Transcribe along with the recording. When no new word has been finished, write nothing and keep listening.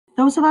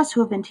Those of us who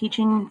have been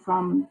teaching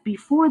from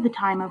before the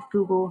time of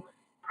Google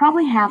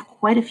probably have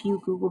quite a few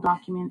Google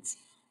documents,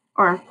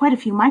 or quite a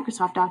few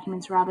Microsoft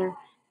documents rather,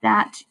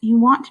 that you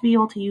want to be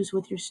able to use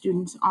with your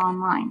students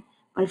online.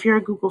 But if you're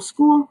a Google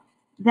school,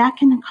 that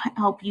can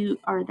help you,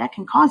 or that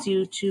can cause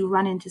you to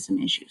run into some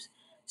issues.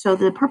 So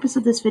the purpose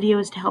of this video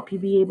is to help you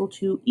be able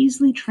to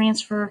easily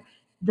transfer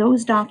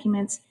those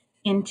documents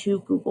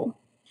into Google.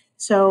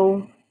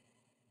 So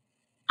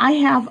I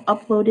have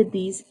uploaded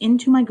these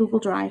into my Google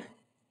Drive.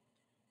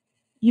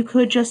 You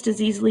could just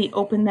as easily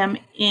open them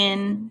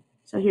in,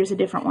 so here's a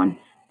different one,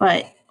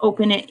 but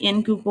open it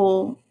in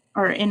Google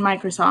or in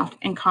Microsoft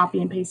and copy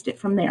and paste it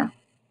from there.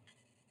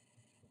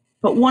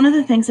 But one of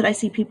the things that I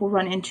see people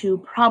run into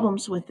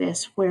problems with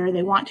this, where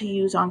they want to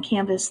use on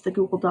Canvas the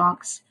Google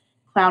Docs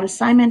cloud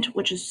assignment,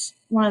 which is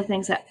one of the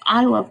things that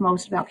I love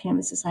most about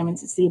Canvas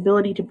assignments, is the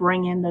ability to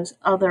bring in those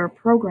other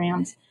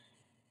programs.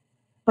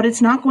 But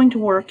it's not going to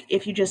work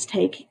if you just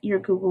take your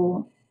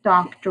Google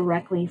Doc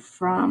directly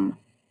from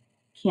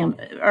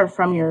Canvas or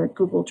from your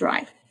Google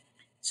Drive.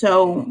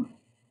 So,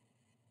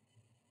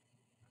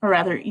 or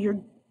rather, your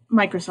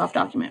Microsoft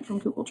document from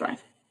Google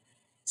Drive.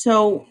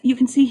 So you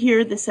can see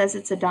here, this says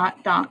it's a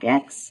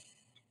 .docx.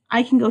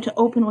 I can go to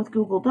open with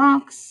Google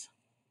Docs,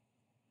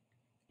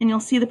 and you'll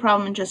see the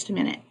problem in just a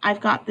minute. I've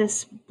got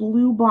this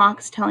blue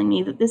box telling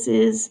me that this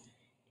is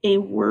a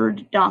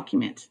Word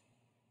document.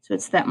 So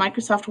it's that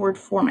Microsoft Word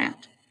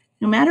format.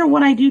 No matter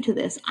what I do to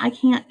this, I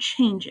can't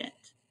change it.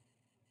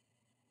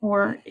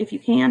 Or if you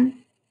can,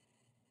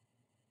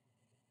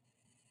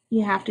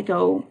 you have to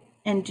go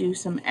and do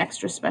some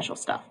extra special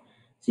stuff.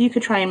 So you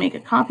could try and make a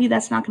copy.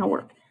 That's not going to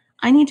work.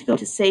 I need to go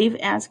to Save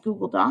as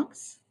Google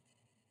Docs,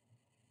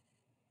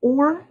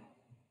 or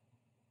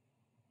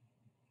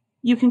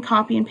you can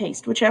copy and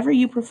paste, whichever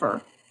you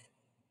prefer.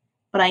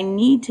 But I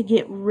need to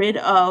get rid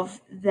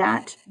of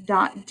that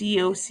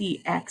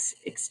 .docx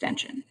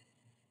extension.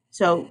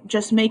 So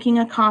just making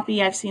a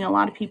copy, I've seen a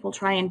lot of people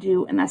try and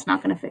do, and that's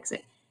not going to fix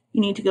it.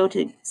 You need to go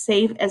to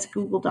Save as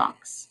Google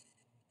Docs.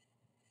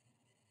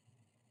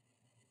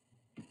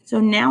 So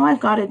now I've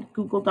got a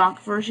Google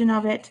Doc version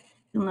of it.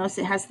 You'll notice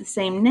it has the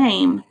same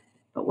name,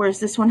 but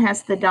whereas this one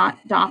has the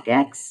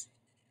 .docx,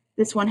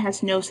 this one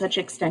has no such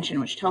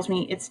extension, which tells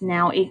me it's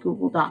now a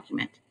Google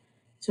document.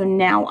 So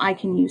now I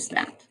can use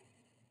that.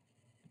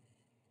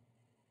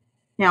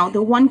 Now,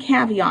 the one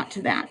caveat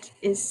to that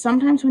is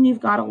sometimes when you've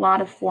got a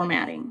lot of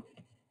formatting,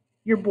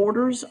 your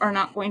borders are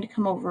not going to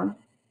come over.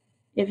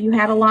 If you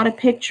had a lot of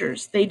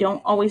pictures, they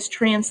don't always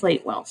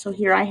translate well. So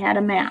here I had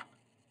a map.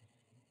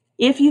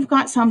 If you've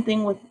got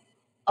something with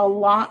a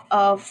lot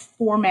of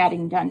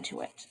formatting done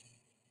to it,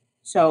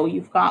 so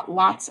you've got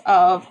lots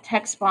of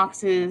text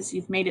boxes,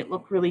 you've made it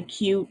look really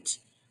cute,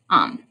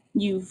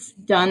 you've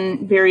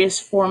done various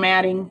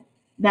formatting,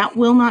 that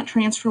will not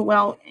transfer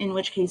well, in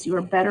which case you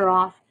are better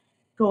off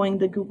going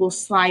the Google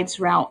Slides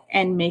route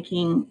and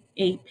making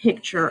a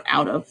picture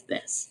out of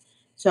this.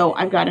 So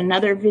I've got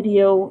another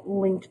video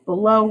linked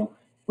below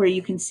where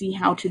you can see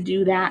how to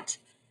do that.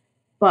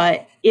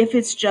 But if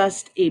it's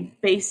just a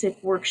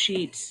basic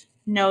worksheet,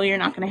 no, you're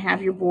not going to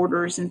have your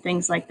borders and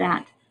things like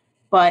that,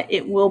 but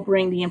it will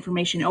bring the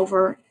information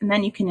over, and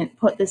then you can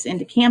put this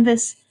into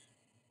Canvas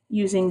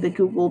using the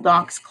Google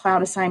Docs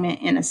Cloud Assignment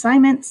and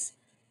Assignments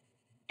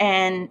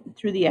and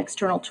through the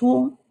external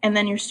tool, and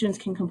then your students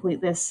can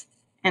complete this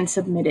and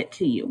submit it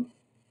to you.